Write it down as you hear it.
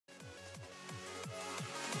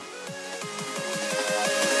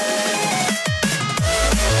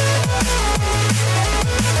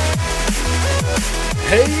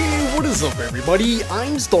everybody,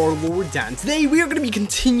 I'm StarLord, and today we are going to be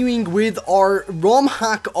continuing with our ROM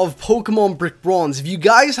hack of Pokemon Brick Bronze. If you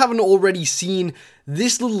guys haven't already seen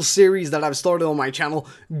this little series that I've started on my channel,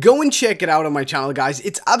 go and check it out on my channel, guys.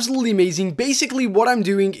 It's absolutely amazing. Basically, what I'm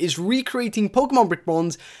doing is recreating Pokemon Brick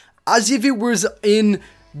Bronze as if it was in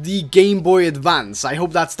the Game Boy Advance. I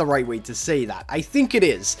hope that's the right way to say that. I think it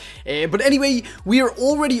is. But anyway, we are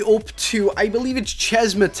already up to, I believe it's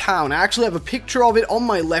Chesma Town. I actually have a picture of it on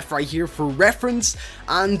my left right here for reference.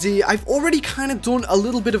 And I've already kind of done a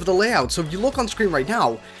little bit of the layout. So if you look on screen right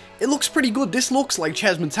now, it looks pretty good. This looks like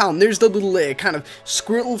Chesma Town. There's the little kind of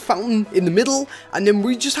Squirtle fountain in the middle, and then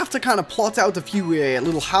we just have to kind of plot out a few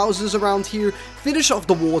little houses around here, finish off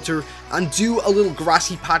the water, and do a little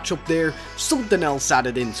grassy patch up there. Something else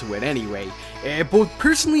added into it anyway. But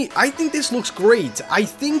personally, I think this looks great. I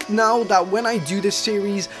think now that when I do this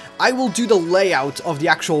series, I will do the layout of the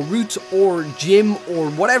actual route or gym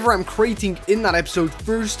or whatever I'm creating in that episode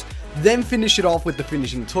first, then finish it off with the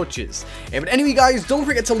finishing touches. But anyway, guys, don't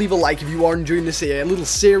forget to leave a like if you are enjoying this little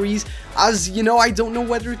series, as you know, I don't know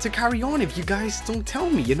whether to carry on if you guys don't tell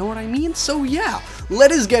me, you know what I mean? So yeah,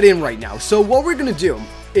 let us get in right now. So what we're gonna do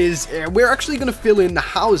is we're actually gonna fill in the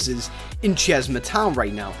houses in Chesma Town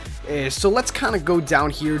right now. So let's kind of go down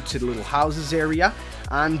here to the little houses area,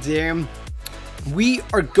 and we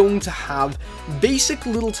are going to have basic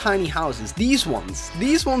little tiny houses. These ones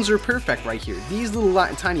are perfect right here. These little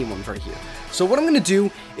tiny ones right here. So what I'm going to do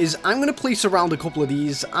is I'm going to place around a couple of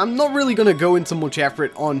these. I'm not really going to go into much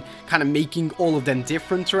effort on kind of making all of them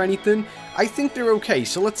different or anything. I think they're okay.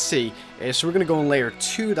 So let's see. So we're going to go on layer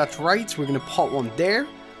 2. That's right. We're going to put one there,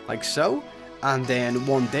 like so. And then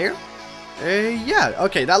one there. Yeah,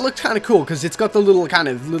 okay. That looks kind of cool because it's got the little kind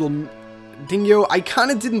of little dingo. I kind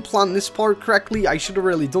of didn't plan this part correctly. I should have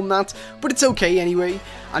really done that, but it's okay anyway.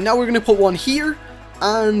 And now we're going to put one here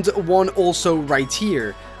and one also right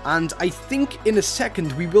here. And I think in a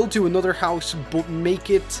second we will do another house, but make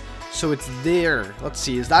it so it's there. Let's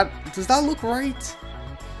see, does that look right?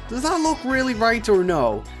 Does that look really right or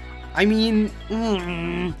no? I mean,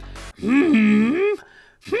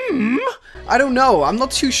 I don't know. I'm not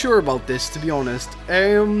too sure about this, to be honest.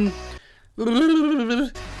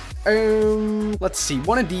 Let's see,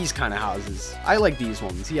 one of these kind of houses. I like these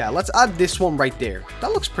ones. Yeah, let's add this one right there.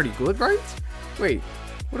 That looks pretty good, right? Wait,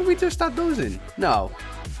 what did we just add those in? No.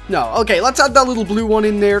 Okay, let's add that little blue one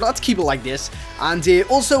in there. Let's keep it like this. And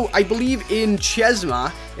also, I believe in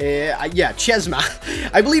Chesma,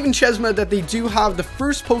 Chesma. I believe in Chesma that they do have the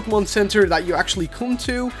first Pokemon Center that you actually come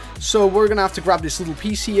to. So we're going to have to grab this little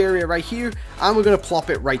PC area right here, and we're going to plop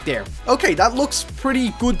it right there. Okay, that looks pretty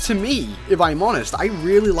good to me, if I'm honest. I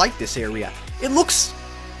really like this area. It looks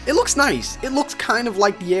nice. It looks kind of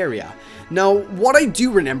like the area. Now, what I do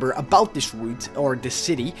remember about this route, or this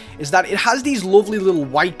city, is that it has these lovely little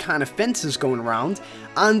white kind of fences going around,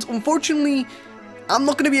 and unfortunately, I'm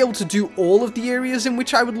not going to be able to do all of the areas in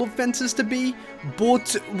which I would love fences to be,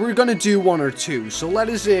 but we're going to do one or two. So let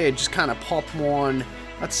us just kind of pop one.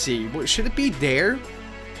 Let's see, what, should it be there?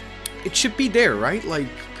 It should be there, right? Like,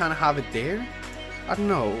 kind of have it there? I don't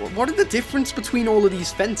know. What are the difference between all of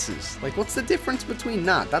these fences? Like, what's the difference between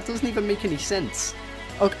that? That doesn't even make any sense.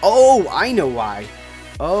 Okay. Oh, I know why.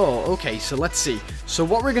 Oh, okay, so let's see. So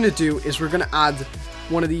what we're going to do is we're going to add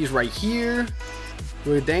one of these right here.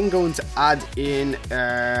 We're then going to add in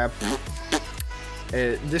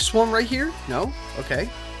this one right here. No?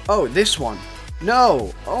 Okay. Oh, this one.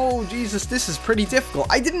 No. Oh, Jesus, this is pretty difficult.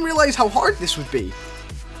 I didn't realize how hard this would be.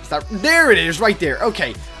 There it is, right there.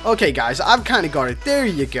 Okay. Okay, guys, I've kind of got it. There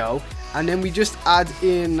you go. And then we just add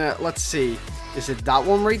in, let's see. Is it that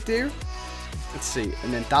one right there? Let's see,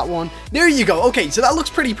 and then that one. There you go. Okay, so that looks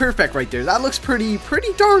pretty perfect right there. That looks pretty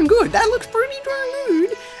darn good. That looks pretty darn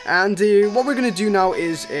good. And what we're going to do now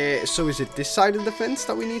is, so is it this side of the fence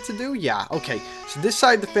that we need to do? Yeah, okay. So this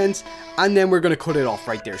side of the fence, and then we're going to cut it off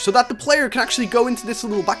right there. So that the player can actually go into this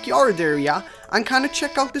little backyard area and kind of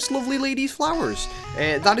check out this lovely lady's flowers.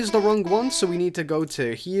 That is the wrong one, so we need to go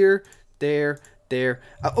to here, there.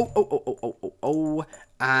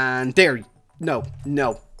 And there.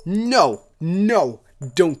 No,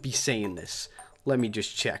 don't be saying this. Let me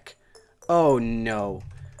just check. Oh no.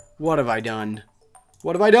 What have I done?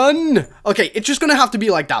 Okay, it's just gonna have to be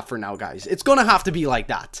like that for now, guys. It's gonna have to be like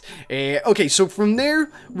that. Okay, so from there,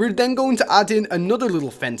 we're then going to add in another little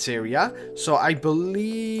fence area. So I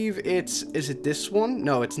believe it's... Is it this one?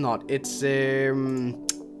 No, it's not. It's,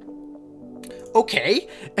 okay.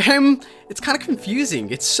 It's kind of confusing.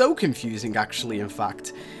 It's so confusing, actually, in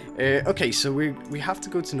fact. Okay, so we have to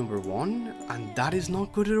go to number 1, and that is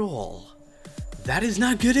not good at all. That is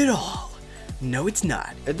not good at all. No, it's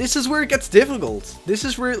not. This is where it gets difficult. This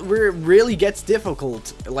is where it really gets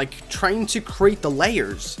difficult. Like, trying to create the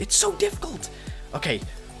layers. It's so difficult. Okay,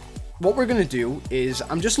 what we're gonna do is,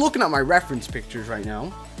 I'm just looking at my reference pictures right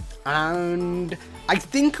now. And I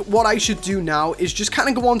think what I should do now is just kind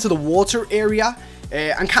of go on to the water area.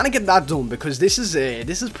 And kind of get that done, because this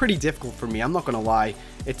is pretty difficult for me. I'm not gonna lie.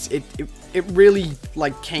 It really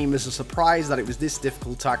like came as a surprise that it was this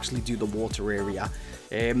difficult to actually do the water area.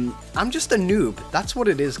 I'm just a noob. That's what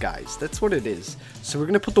it is, guys. That's what it is. So we're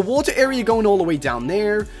gonna put the water area going all the way down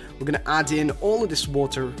there. We're gonna add in all of this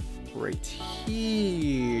water right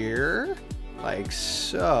here, like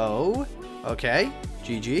so. Okay,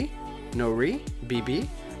 GG, Nori, BB.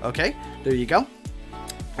 Okay, there you go.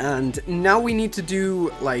 And now we need to do,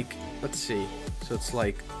 like, let's see. So it's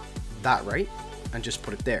like that, right? And just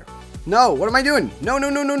put it there. No, what am I doing? No, no,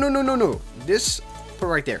 no, no, no, no, no, no. This, put it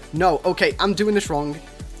right there. No, okay, I'm doing this wrong.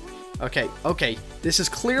 Okay, okay. This is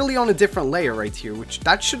clearly on a different layer right here, which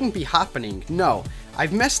that shouldn't be happening. No,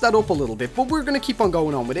 I've messed that up a little bit, but we're going to keep on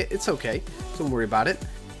going on with it. It's okay. Don't worry about it.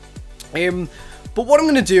 But what I'm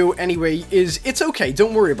going to do, anyway, is, it's okay,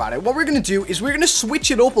 don't worry about it. What we're going to do is we're going to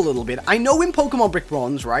switch it up a little bit. I know in Pokemon Brick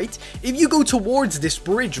Bronze, right, if you go towards this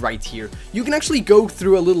bridge right here, you can actually go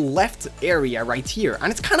through a little left area right here,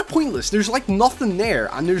 and it's kind of pointless. There's, like, nothing there,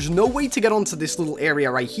 and there's no way to get onto this little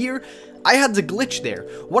area right here. I had to glitch there.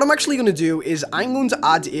 What I'm actually going to do is I'm going to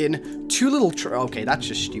add in two little okay, that's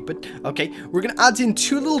just stupid. Okay, we're going to add in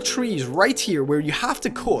two little trees right here where you have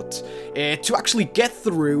to cut to actually get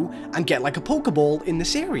through and get like a Pokeball in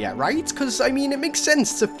this area, right? Because, I mean, it makes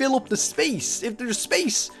sense to fill up the space. If there's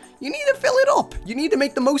space, you need to fill it up. You need to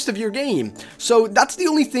make the most of your game. So that's the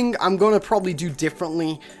only thing I'm going to probably do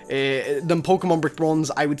differently than Pokemon Brick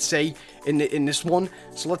Bronze, I would say, in this one.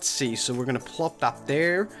 So let's see. So we're going to plop that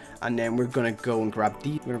there. And then we're going to go and grab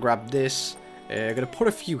these. We're going to grab this. I'm going to put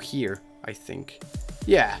a few here, I think.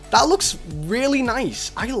 Yeah, that looks really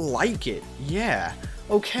nice. I like it. Yeah.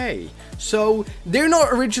 Okay. So, they're not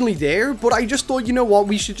originally there, but I just thought, you know what,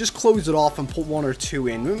 we should just close it off and put one or two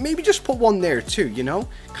in. Maybe just put one there too, you know?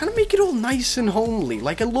 Kind of make it all nice and homely,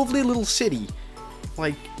 like a lovely little city.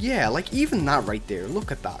 Like, yeah, like even that right there.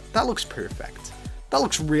 Look at that. That looks perfect. That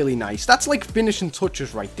looks really nice. That's like finishing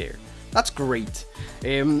touches right there. That's great.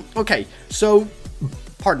 Okay, so,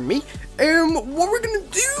 pardon me. What we're gonna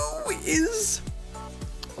do is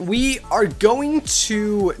we are going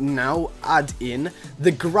to now add in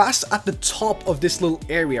the grass at the top of this little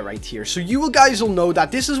area right here. So you guys will know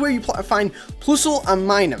that this is where you find Plusle and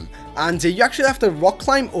Minum. And you actually have to rock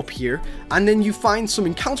climb up here, and then you find some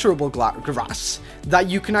encounterable grass that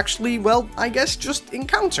you can actually, well, I guess just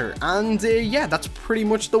encounter. And yeah, that's pretty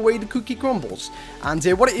much the way the cookie crumbles. And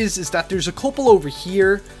what it is that there's a couple over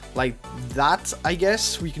here, like that, I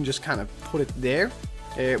guess. We can just kind of put it there.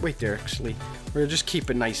 Wait there, actually. We'll just keep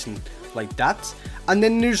it nice and like that. And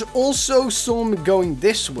then there's also some going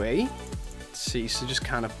this way. Let's see, so just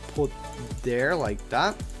kind of put there like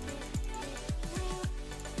that.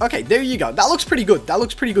 Okay, there you go. That looks pretty good. That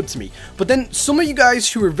looks pretty good to me. But then some of you guys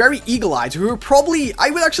who are very eagle-eyed, who are probably,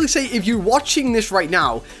 I would actually say if you're watching this right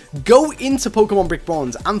now, go into Pokemon Brick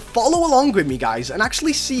Bronze and follow along with me, guys, and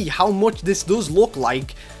actually see how much this does look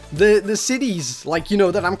like the cities, like, you know,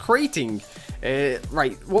 that I'm creating.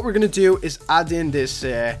 Right, what we're gonna do is add in this,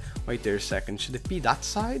 wait there a second, should it be that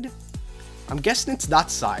side? I'm guessing it's that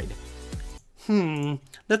side.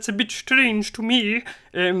 That's a bit strange to me.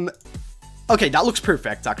 Okay, that looks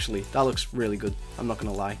perfect, actually. That looks really good, I'm not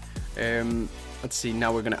gonna lie. Let's see,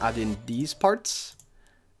 now we're gonna add in these parts.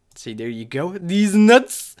 Let's see, there you go, these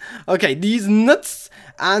nuts. Okay, these nuts.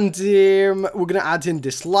 And we're gonna add in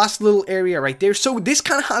this last little area right there. So this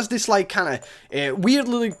kind of has this, like, kind of weird,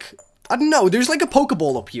 like, I don't know, there's like a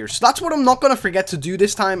Pokeball up here. So that's what I'm not going to forget to do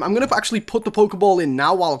this time. I'm going to actually put the Pokeball in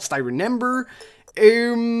now whilst I remember.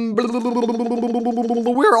 Where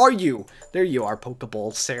are you? There you are,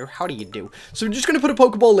 Pokeball, sir. How do you do? So we're just going to put a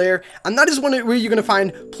Pokeball there. And that is where you're going to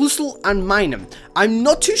find Plusle and Minum. I'm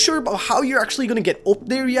not too sure about how you're actually going to get up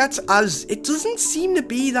there yet, as it doesn't seem to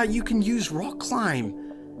be that you can use Rock Climb.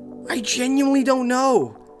 I genuinely don't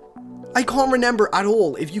know. I can't remember at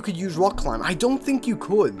all if you could use Rock Climb. I don't think you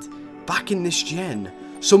could back in this gen.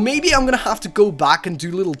 So maybe I'm gonna have to go back and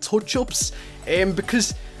do little touch-ups,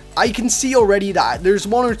 because I can see already that there's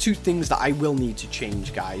one or two things that I will need to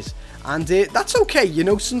change, guys, and that's okay. You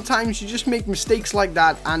know, sometimes you just make mistakes like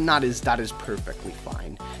that, and that is perfectly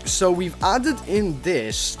fine. So we've added in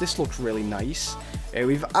this looks really nice.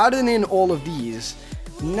 We've added in all of these.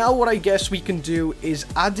 Now what I guess we can do is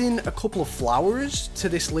add in a couple of flowers to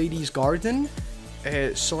this lady's garden.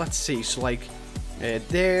 So let's see, so like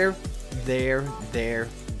there, there, there,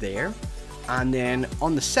 there. And then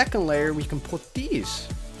on the second layer, we can put these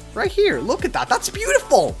right here. Look at that. That's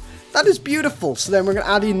beautiful. That is beautiful. So then we're going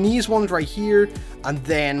to add in these ones right here, and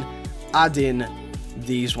then add in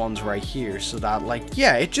these ones right here, so that, like,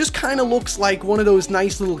 yeah, it just kind of looks like one of those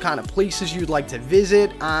nice little kind of places you'd like to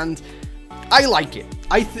visit, and I like it.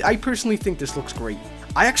 I personally think this looks great.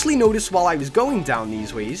 I actually noticed while I was going down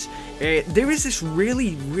these ways, there is this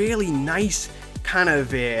really, really nice kind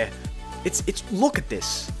of, look at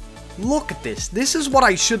this. Look at this. This is what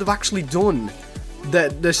I should have actually done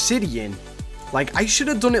the city in. Like, I should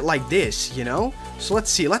have done it like this, you know? So let's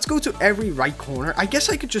see. Let's go to every right corner. I guess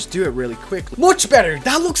I could just do it really quickly. Much better.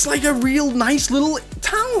 That looks like a real nice little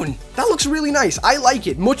town. That looks really nice. I like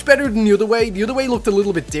it. Much better than the other way. The other way looked a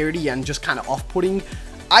little bit dirty and just kind of off-putting.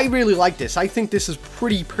 I really like this. I think this is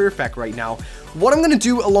pretty perfect right now. What I'm going to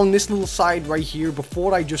do along this little side right here,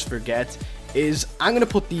 before I just forget, is I'm going to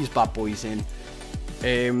put these bad boys in.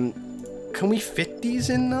 Can we fit these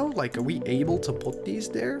in though? Like, are we able to put these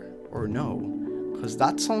there? Or no? Because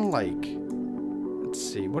that's on, like, let's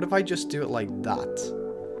see, what if I just do it like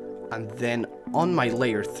that? And then on my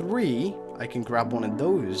layer 3, I can grab one of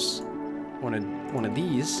those, one of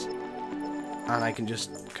these, and I can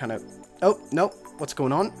just kind of, oh, no, what's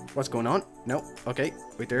going on? What's going on? No, okay,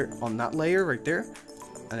 right there, on that layer, right there,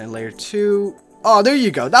 and then layer 2. Oh, there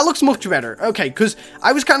you go. That looks much better. Okay, because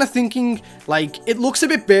I was kind of thinking, like, it looks a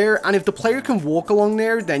bit bare, and if the player can walk along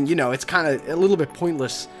there, then, you know, it's kind of a little bit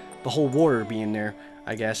pointless, the whole water being there,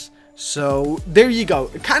 I guess. So, there you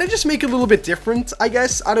go. Kind of just make it a little bit different, I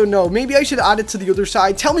guess. I don't know. Maybe I should add it to the other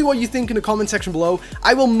side. Tell me what you think in the comment section below.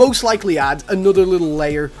 I will most likely add another little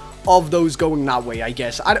layer of those going that way, I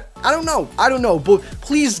guess. I don't know. I don't know. But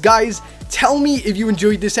please, guys, tell me if you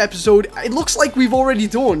enjoyed this episode. It looks like we've already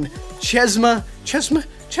done Chesma.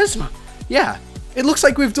 Yeah. It looks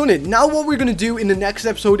like we've done it. Now what we're going to do in the next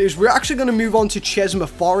episode is we're actually going to move on to Chesma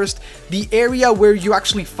Forest, the area where you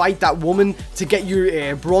actually fight that woman to get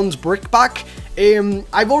your bronze brick back.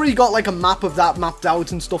 I've already got like a map of that mapped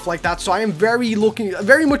out and stuff like that, so I am very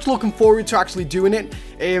much looking forward to actually doing it.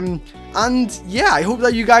 And yeah, I hope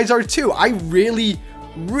that you guys are too. I really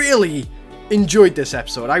enjoyed this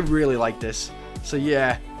episode. I really like this. So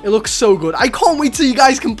yeah, it looks so good. I can't wait till you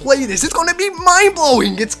guys can play this. It's gonna be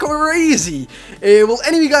mind-blowing. It's crazy. Well,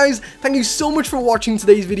 anyway, guys, thank you so much for watching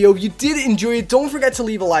today's video. If you did enjoy it, don't forget to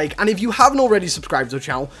leave a like. And if you haven't already subscribed to the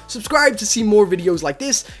channel, subscribe to see more videos like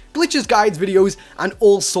this, glitches, guides, videos, and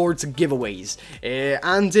all sorts of giveaways.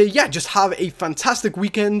 Yeah, just have a fantastic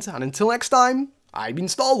weekend. And until next time, I've been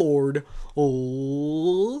StarLord.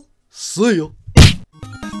 Oh, see ya.